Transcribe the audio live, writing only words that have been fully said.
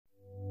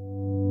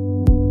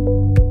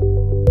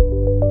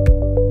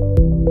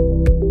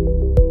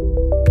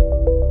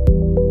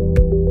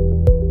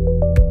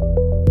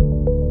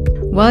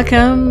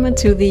Welcome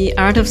to the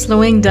Art of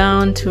Slowing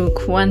Down to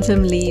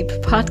Quantum Leap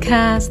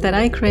podcast that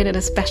I created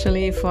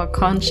especially for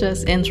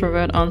conscious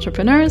introvert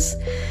entrepreneurs.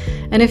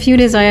 And if you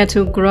desire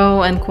to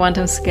grow and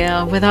quantum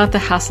scale without the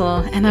hustle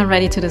and are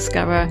ready to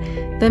discover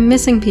the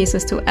missing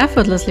pieces to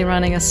effortlessly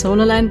running a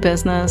soul-aligned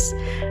business,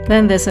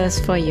 then this is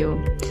for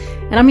you.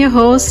 And I'm your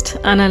host,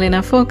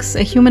 Annalena Fuchs,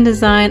 a human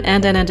design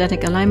and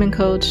energetic alignment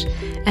coach.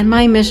 And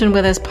my mission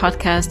with this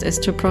podcast is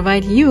to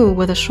provide you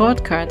with a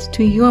shortcut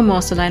to your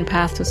most aligned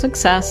path to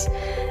success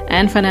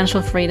and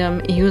financial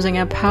freedom using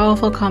a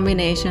powerful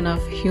combination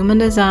of human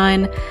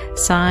design,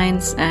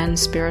 science, and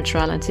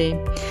spirituality.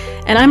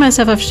 And I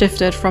myself have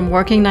shifted from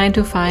working 9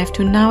 to 5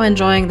 to now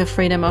enjoying the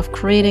freedom of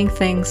creating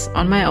things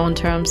on my own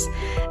terms.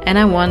 And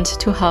I want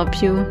to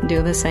help you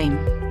do the same.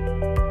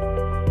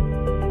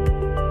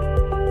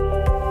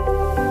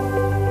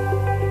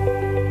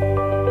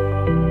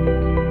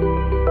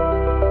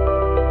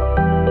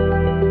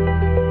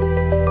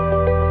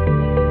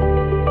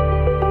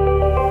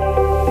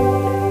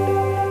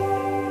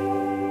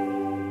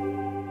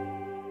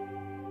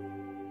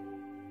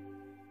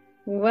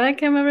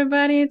 Welcome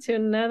everybody to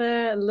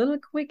another little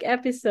quick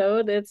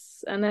episode.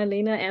 It's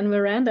Annalena and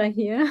Miranda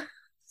here.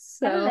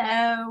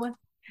 Hello.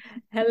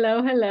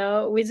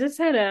 We just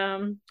had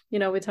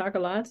we talk a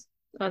lot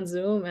on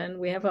Zoom and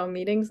we have our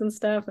meetings and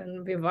stuff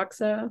and we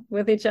voxa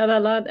with each other a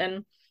lot,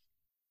 and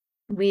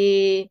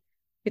we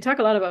talk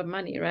a lot about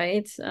money,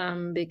 right?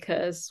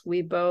 Because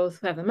we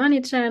both have a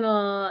money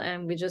channel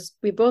and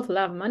we both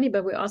love money,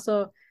 but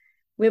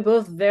we're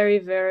both very,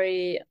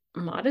 very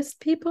modest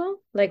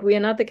people. Like, we are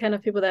not the kind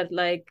of people that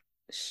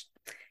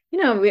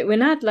we're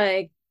not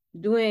like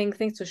doing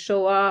things to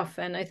show off.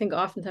 And I think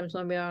oftentimes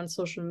when we are on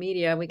social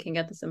media, we can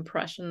get this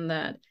impression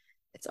that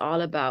it's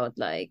all about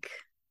like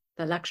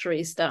the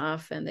luxury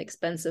stuff and the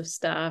expensive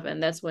stuff,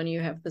 and that's when you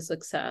have the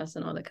success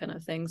and all the kind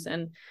of things.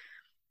 And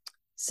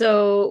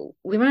so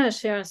we want to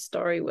share a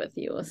story with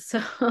you.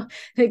 So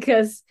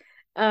because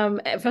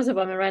first of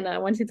all, Miranda, I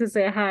want you to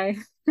say hi.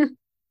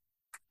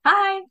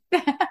 Hi.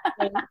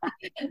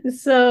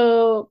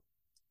 So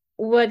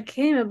what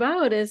came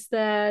about is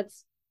that,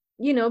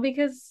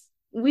 because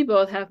we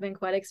both have been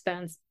quite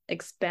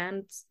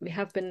we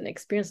have been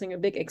experiencing a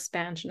big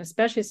expansion,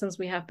 especially since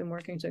we have been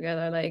working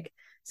together, like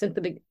since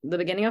the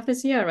beginning of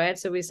this year, right?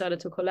 So we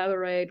started to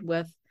collaborate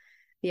with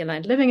the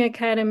Aligned Living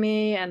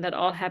Academy, and that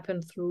all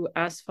happened through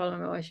us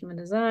following our human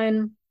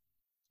design.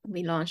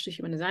 We launched a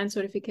human design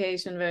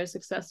certification very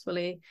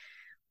successfully.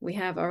 We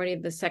have already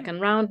the second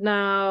round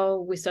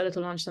now. We started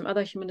to launch some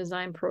other human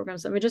design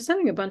programs, and we're just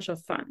having a bunch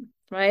of fun,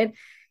 right?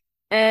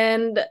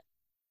 And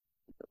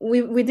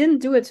we didn't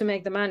do it to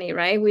make the money,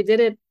 right? We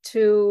did it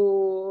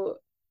to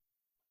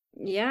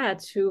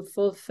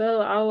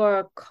fulfill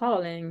our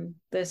calling,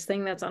 this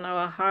thing that's on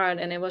our heart.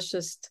 And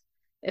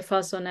it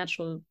felt so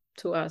natural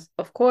to us.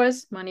 Of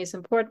course, money is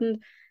important,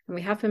 and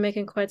we have been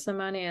making quite some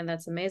money, and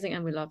that's amazing.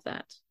 And we love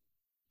that,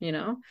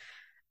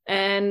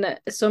 And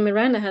so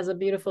Miranda has a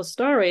beautiful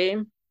story.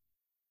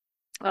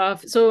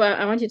 So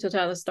I want you to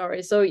tell the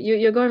story. So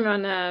you're going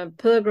on a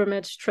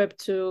pilgrimage trip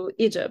to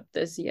Egypt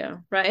this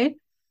year, right?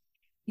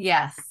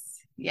 Yes.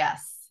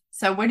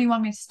 So where do you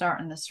want me to start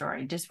in the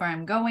story? Just where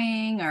I'm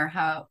going, or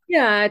how?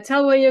 Yeah,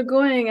 tell where you're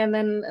going, and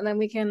then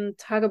we can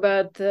talk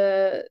about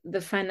the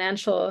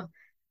financial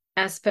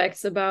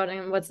aspects about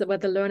and what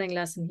the learning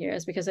lesson here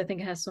is, because I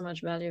think it has so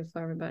much value for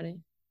everybody.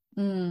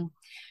 Well,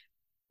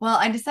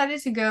 I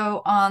decided to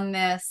go on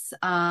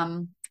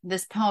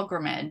this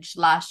pilgrimage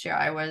last year.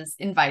 I was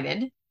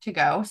invited to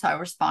go, so I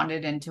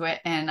responded into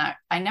it, and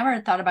I never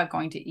had thought about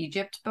going to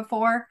Egypt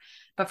before,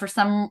 but for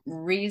some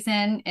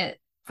reason it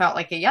felt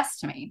like a yes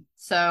to me.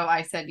 So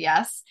I said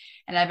yes,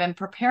 and I've been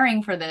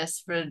preparing for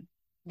this for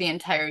the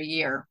entire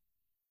year.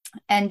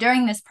 And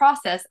during this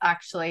process,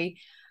 actually,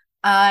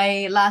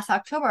 last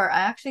October, I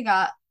actually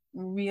got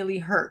really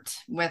hurt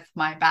with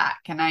my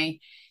back, and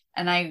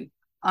I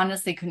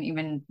honestly couldn't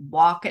even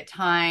walk at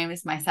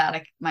times. My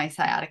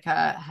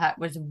sciatica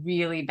was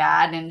really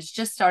bad, and it's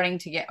just starting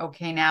to get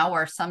okay now,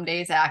 where some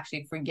days I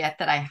actually forget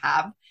that I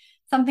have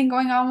something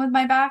going on with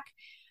my back.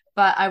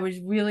 But I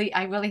really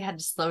had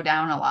to slow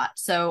down a lot.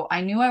 So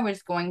I knew I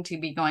was going to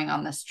be going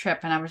on this trip,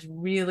 and I was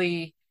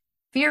really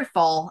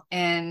fearful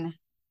in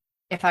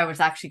if I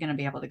was actually going to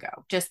be able to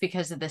go, just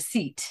because of the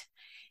seat.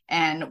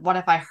 And what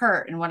if I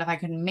hurt, and what if I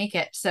couldn't make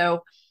it?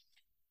 So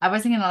I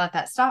wasn't going to let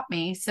that stop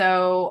me.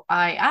 So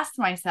I asked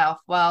myself,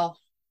 well,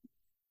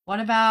 what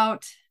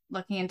about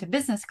looking into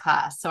business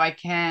class so I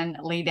can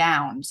lay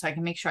down, so I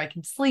can make sure I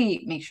can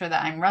sleep, make sure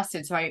that I'm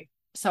rested, so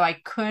I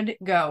could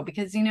go,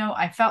 because,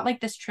 I felt like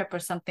this trip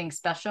was something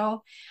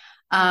special.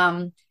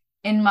 In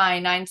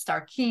my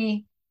 9-star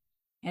key,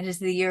 it is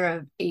the year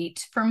of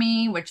 8 for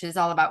me, which is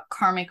all about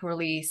karmic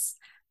release,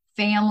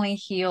 family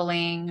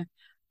healing,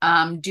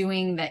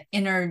 doing the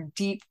inner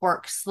deep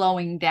work,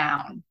 slowing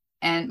down.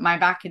 And my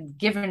back had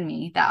given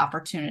me that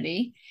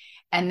opportunity.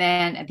 And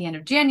then at the end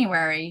of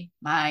January,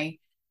 my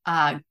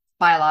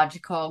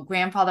biological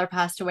grandfather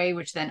passed away,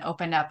 which then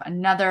opened up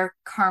another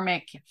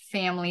karmic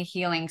family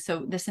healing.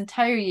 So this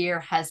entire year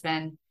has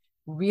been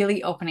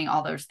really opening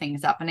all those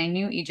things up. And I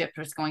knew Egypt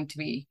was going to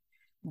be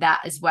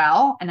that as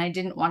well. And I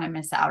didn't want to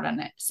miss out on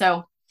it.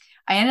 So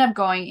I ended up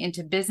going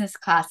into business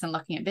class and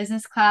looking at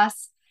business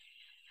class,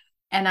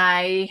 and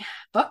I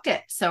booked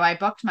it. So I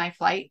booked my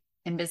flight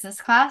in business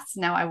class.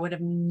 Now, I would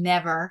have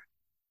never,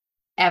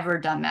 ever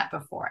done that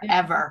before, Yeah.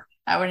 ever.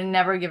 I would have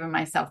never given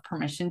myself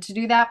permission to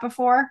do that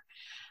before.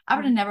 I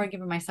would have never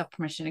given myself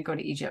permission to go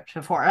to Egypt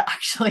before,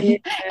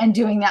 actually, Yeah. and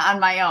doing that on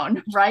my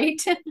own,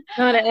 right?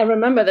 No, and I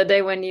remember the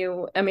day when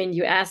you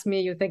asked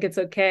me, you think it's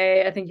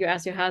okay. I think you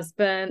asked your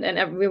husband,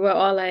 and we were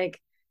all like,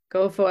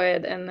 go for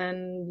it. And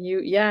then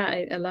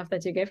yeah, I love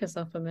that you gave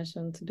yourself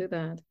permission to do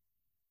that.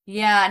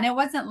 Yeah, and it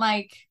wasn't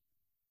like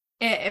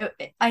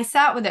I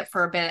sat with it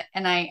for a bit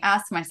and I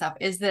asked myself,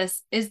 is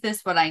this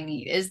what I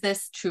need? Is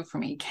this true for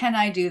me? Can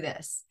I do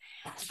this?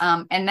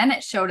 And then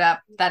it showed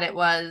up that it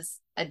was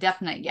a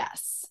definite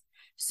yes.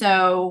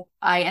 So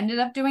I ended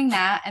up doing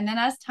that. And then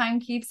as time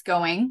keeps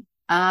going,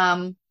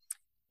 I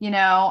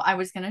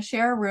was going to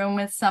share a room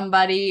with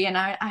somebody, and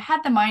I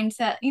had the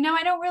mindset,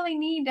 I don't really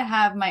need to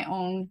have my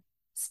own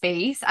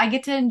space. I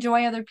get to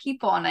enjoy other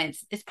people, and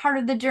it's part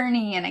of the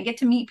journey, and I get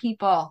to meet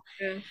people.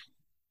 Yeah.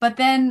 But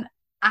then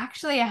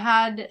actually I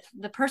had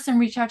the person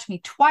reach out to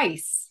me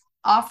twice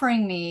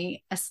offering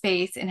me a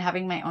space and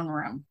having my own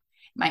room,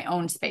 my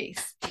own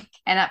space.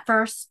 And at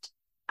first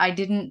I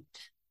didn't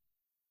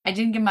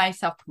give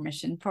myself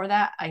permission for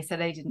that. I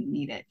said I didn't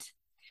need it.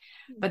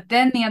 But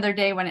then the other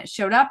day when it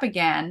showed up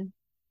again,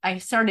 I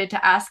started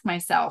to ask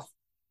myself,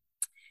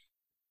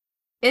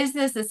 is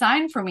this a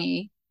sign for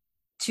me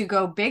to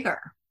go bigger?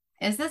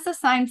 Is this a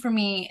sign for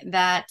me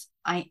that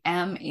I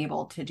am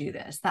able to do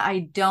this, that I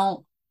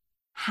don't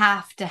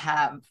have to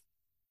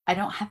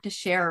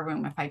share a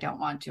room if I don't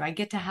want to. I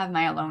get to have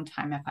my alone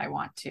time if I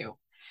want to.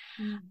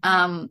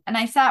 And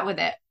I sat with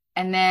it,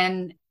 and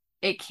then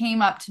it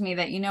came up to me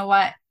that, you know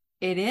what,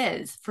 it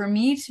is for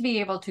me to be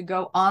able to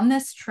go on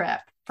this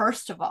trip,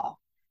 first of all,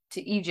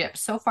 to Egypt,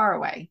 so far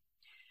away,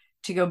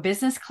 to go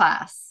business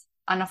class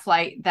on a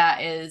flight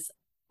that is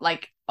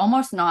like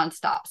almost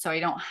nonstop. So I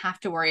don't have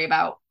to worry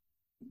about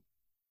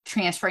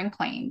transferring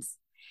planes,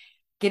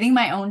 getting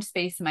my own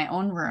space in my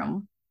own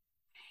room,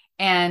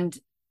 and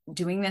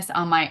doing this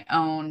on my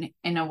own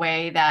in a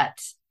way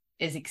that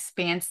is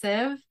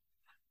expansive.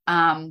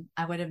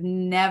 I would have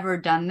never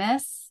done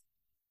this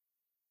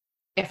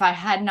if I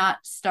had not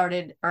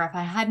started, or if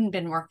I hadn't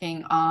been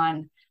working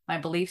on my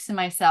beliefs in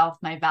myself,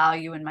 my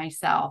value in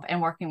myself,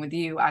 and working with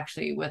you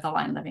actually with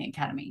Aligned Living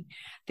Academy.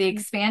 The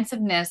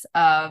expansiveness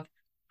of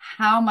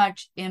how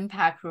much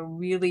impact we're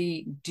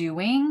really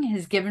doing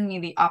has given me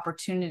the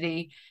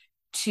opportunity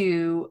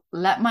to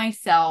let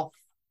myself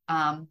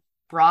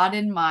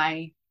broaden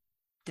my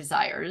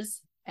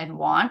desires and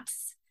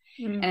wants,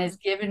 and has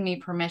given me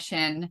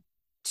permission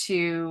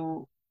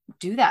to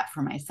do that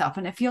for myself.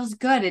 And it feels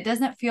good. It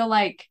doesn't feel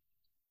like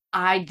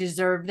I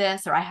deserve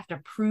this or I have to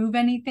prove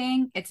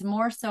anything. It's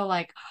more so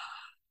like,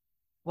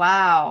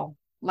 wow,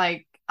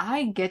 like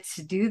I get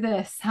to do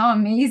this. How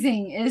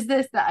amazing is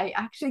this that I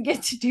actually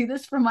get to do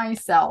this for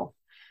myself?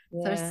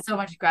 So there's so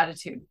much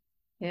gratitude.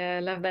 Yeah, I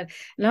love that.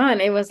 No, and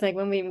it was like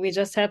when we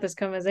just had this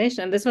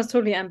conversation, and this was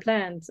totally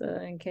unplanned,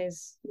 in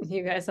case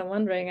you guys are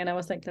wondering. And I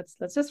was like,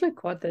 let's just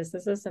record this.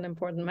 This is an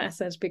important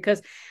message, because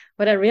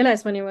what I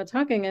realized when you were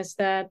talking is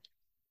that,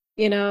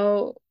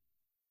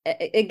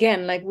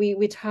 again, like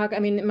we talk, I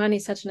mean, money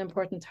is such an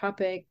important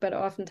topic, but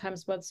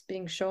oftentimes what's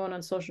being shown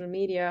on social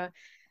media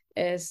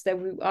is that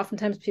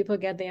oftentimes people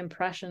get the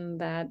impression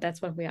that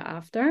that's what we are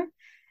after.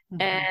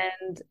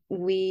 And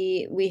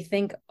we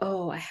think,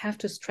 oh, I have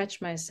to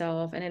stretch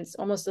myself, and it's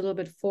almost a little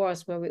bit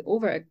forced, where we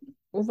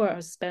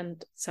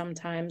overspend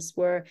sometimes,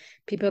 where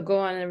people go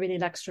on a really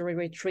luxury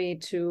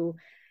retreat to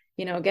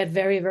get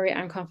very, very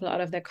uncomfortable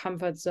out of their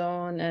comfort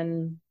zone,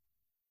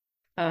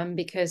 and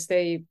because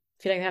they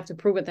feel like they have to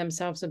prove it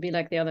themselves or be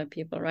like the other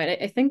people,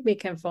 right? I think we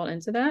can fall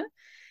into that.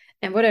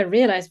 And what I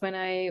realized when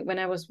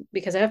I was,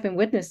 because I have been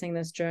witnessing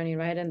this journey,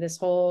 right, and this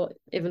whole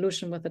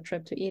evolution with the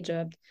trip to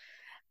Egypt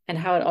and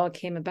how it all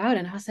came about.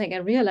 And I was like, I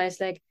realized,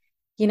 like,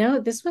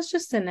 this was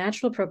just a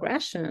natural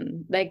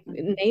progression. Like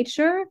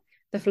nature,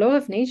 the flow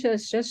of nature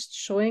is just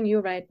showing you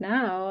right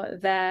now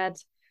that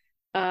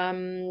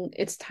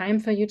it's time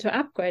for you to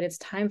upgrade. It's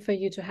time for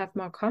you to have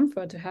more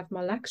comfort, to have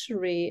more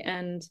luxury,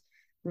 and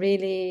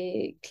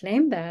really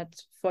claim that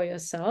for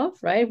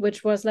yourself, right?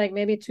 Which was like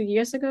maybe 2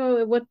 years ago,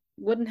 it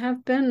wouldn't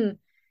have been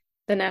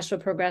the natural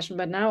progression.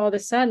 But now all of a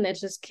sudden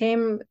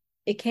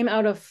it came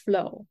out of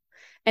flow.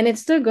 And it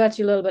still got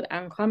you a little bit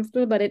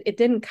uncomfortable, but it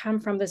didn't come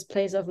from this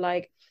place of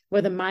like,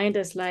 where the mind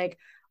is like,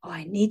 oh,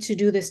 I need to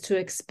do this to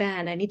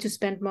expand. I need to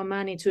spend more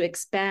money to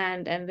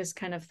expand, and this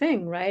kind of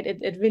thing, right?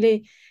 It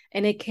really,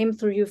 and it came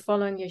through you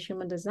following your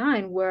human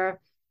design,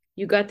 where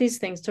you got these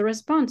things to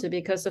respond to.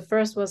 Because the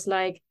first was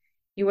like,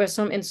 you were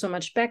in so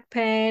much back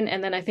pain.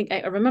 And then I think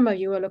I remember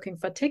you were looking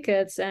for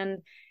tickets, and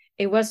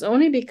it was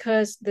only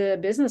because the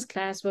business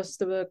class was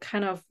the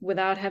kind of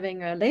without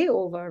having a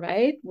layover,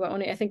 right?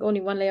 I think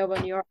only one layover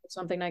in New York or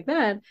something like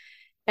that.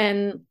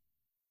 And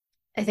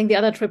I think the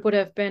other trip would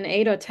have been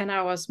 8 or 10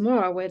 hours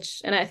more,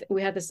 which, and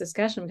we had this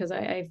discussion because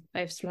I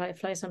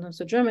fly sometimes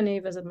to Germany,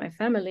 visit my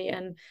family,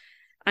 and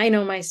I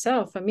know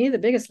myself, for me, the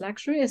biggest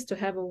luxury is to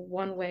have a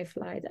one-way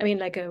flight. I mean,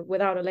 like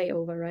without a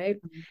layover, right?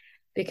 Mm-hmm.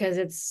 Because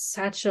it's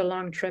such a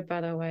long trip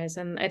otherwise.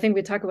 And I think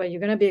we talk about you're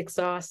going to be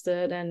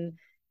exhausted. And,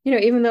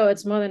 even though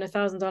it's more than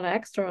 $1,000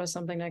 extra or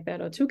something like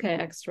that, or 2K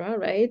extra,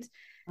 right?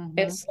 Mm-hmm.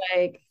 It's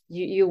like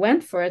you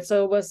went for it.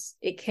 So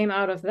it came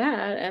out of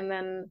that. And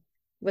then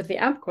with the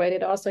upgrade,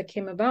 it also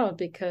came about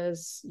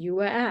because you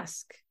were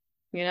asked,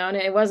 and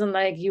it wasn't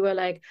like you were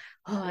like,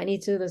 oh, I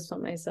need to do this for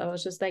myself.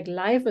 It's just like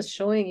life was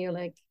showing you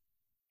like,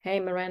 hey,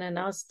 Miranda,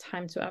 now it's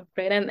time to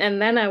upgrade.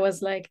 And then I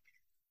was like,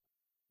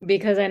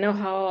 because I know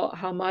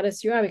how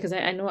modest you are, because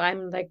I know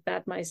I'm like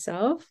that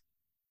myself,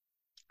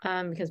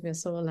 because we're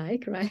so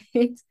alike, right?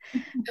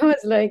 I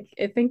was like,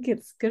 I think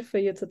it's good for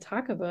you to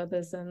talk about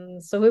this.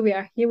 And so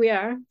here we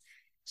are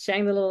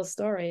sharing the little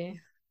story,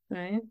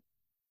 right?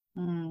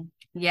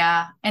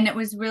 Yeah. And it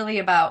was really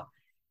about,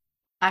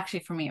 actually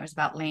for me, it was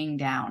about laying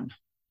down.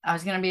 I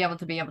was going to be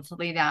able to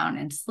lay down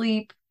and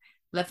sleep,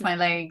 lift my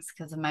legs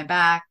because of my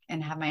back,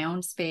 and have my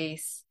own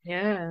space.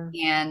 Yeah.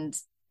 And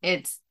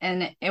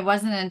it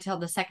wasn't until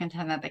the second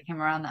time that they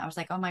came around that I was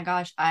like, oh my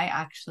gosh, I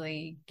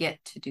actually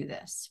get to do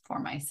this for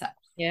myself.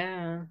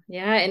 Yeah.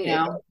 Yeah. And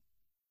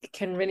you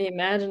can really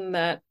imagine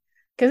that,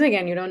 because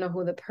again, you don't know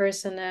who the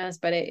person is,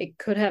 but it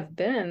could have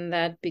been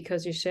that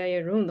because you share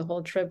your room, the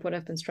whole trip would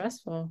have been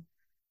stressful.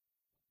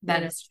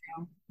 That is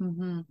true.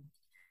 Mm-hmm.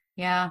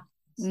 Yeah.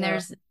 So.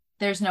 And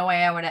there's no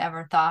way I would have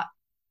ever thought,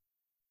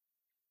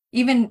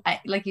 even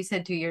like you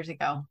said 2 years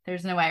ago,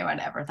 there's no way I would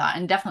have ever thought,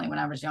 and definitely when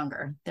I was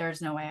younger,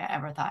 there's no way I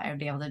ever thought I would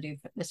be able to do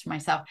this for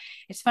myself.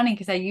 It's funny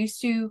because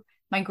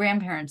my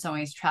grandparents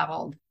always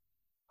traveled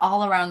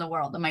all around the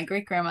world, and my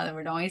great grandmother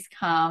would always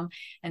come,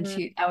 and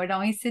I would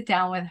always sit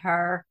down with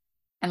her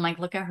and like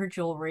look at her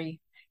jewelry,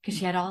 because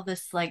she had all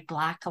this like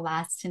black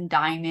elastin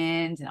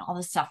diamonds and all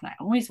this stuff, and I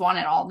always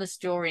wanted all this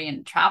jewelry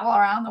and travel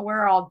around the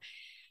world.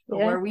 But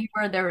where we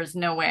were, there was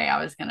no way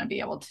I was going to be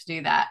able to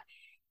do that.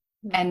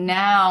 And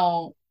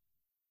now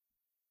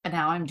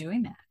I'm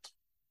doing that.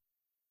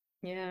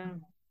 Yeah,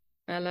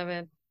 I love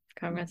it.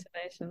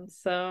 Congratulations.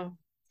 So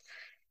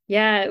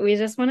yeah, we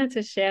just wanted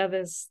to share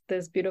this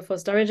beautiful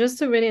story just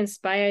to really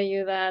inspire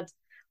you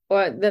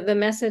the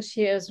message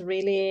here is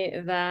really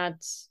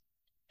that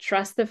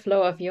trust the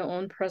flow of your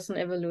own personal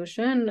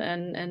evolution,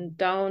 and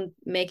don't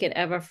make it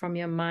ever from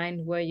your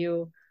mind where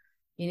you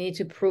need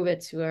to prove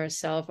it to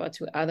yourself or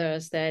to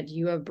others that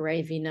you are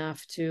brave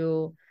enough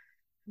to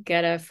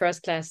get a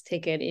first class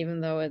ticket,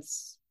 even though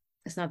it's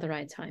not the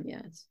right time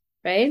yet,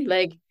 right?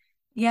 Like,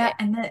 yeah,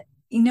 and that,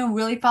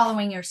 really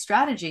following your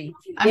strategy.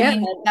 I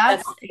mean,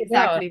 that's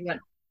exactly what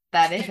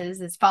that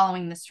is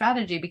following the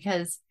strategy,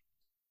 because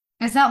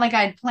it's not like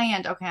I'd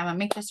planned, okay, I'm gonna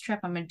make this trip,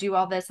 I'm gonna do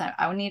all this,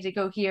 I would need to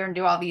go here and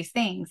do all these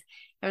things.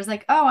 It was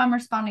like, oh, I'm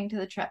responding to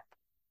the trip.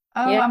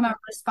 Oh, I'm gonna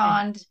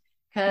respond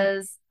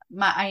because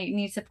I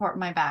need support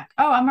in my back.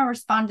 Oh, I'm gonna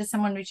respond to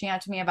someone reaching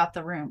out to me about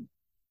the room.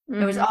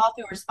 It was all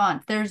through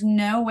response. There's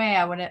no way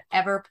I would have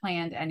ever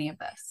planned any of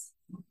this.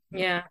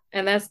 Yeah.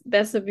 And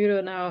that's the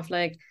beauty now of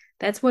like,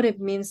 that's what it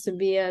means to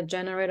be a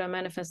generator,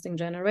 manifesting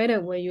generator,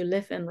 where you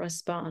live in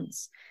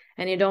response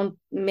and you don't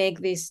make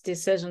these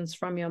decisions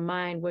from your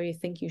mind where you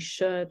think you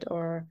should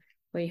or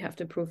where you have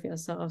to prove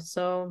yourself.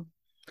 So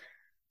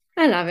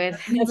I love it.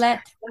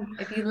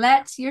 If you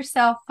let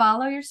yourself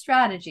follow your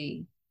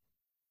strategy,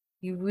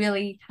 you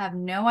really have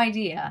no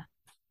idea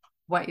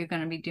what you're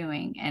going to be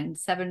doing in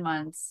 7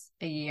 months,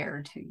 a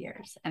year, 2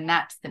 years. And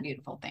that's the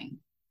beautiful thing.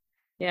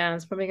 Yeah,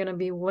 it's probably going to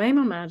be way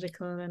more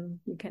magical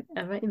than you can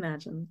ever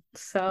imagine.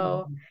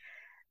 So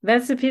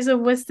that's a piece of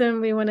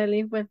wisdom we want to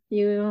leave with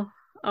you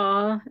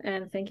all.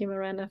 And thank you,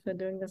 Miranda, for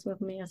doing this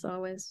with me as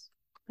always.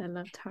 I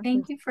love talking.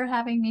 Thank you for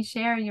having me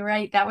share. You're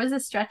right. That was a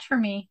stretch for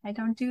me. I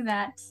don't do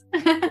that.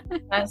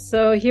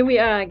 So here we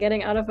are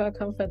getting out of our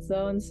comfort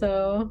zone.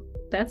 So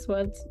that's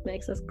what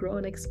makes us grow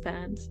and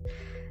expand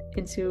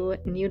into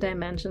new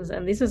dimensions.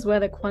 And this is where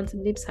the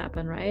quantum leaps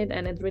happen, right?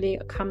 And it really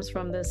comes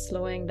from this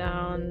slowing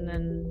down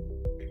and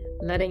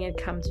letting it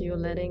come to you,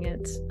 letting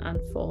it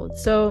unfold.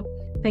 So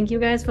thank you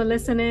guys for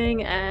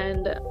listening,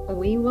 and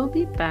we will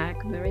be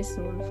back very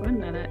soon for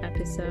another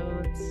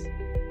episode.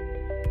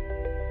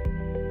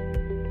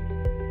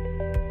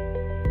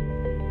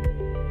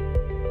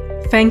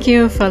 Thank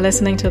you for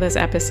listening to this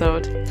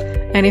episode.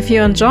 And if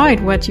you enjoyed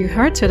what you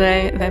heard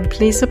today, then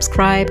please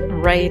subscribe,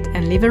 rate,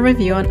 and leave a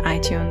review on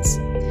iTunes.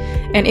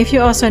 And if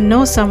you also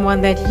know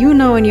someone that you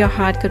know in your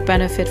heart could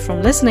benefit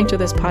from listening to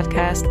this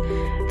podcast,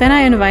 then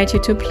I invite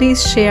you to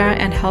please share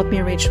and help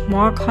me reach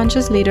more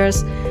conscious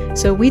leaders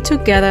so we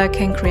together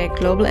can create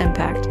global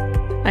impact.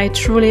 I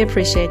truly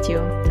appreciate you,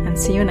 and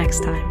see you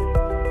next time.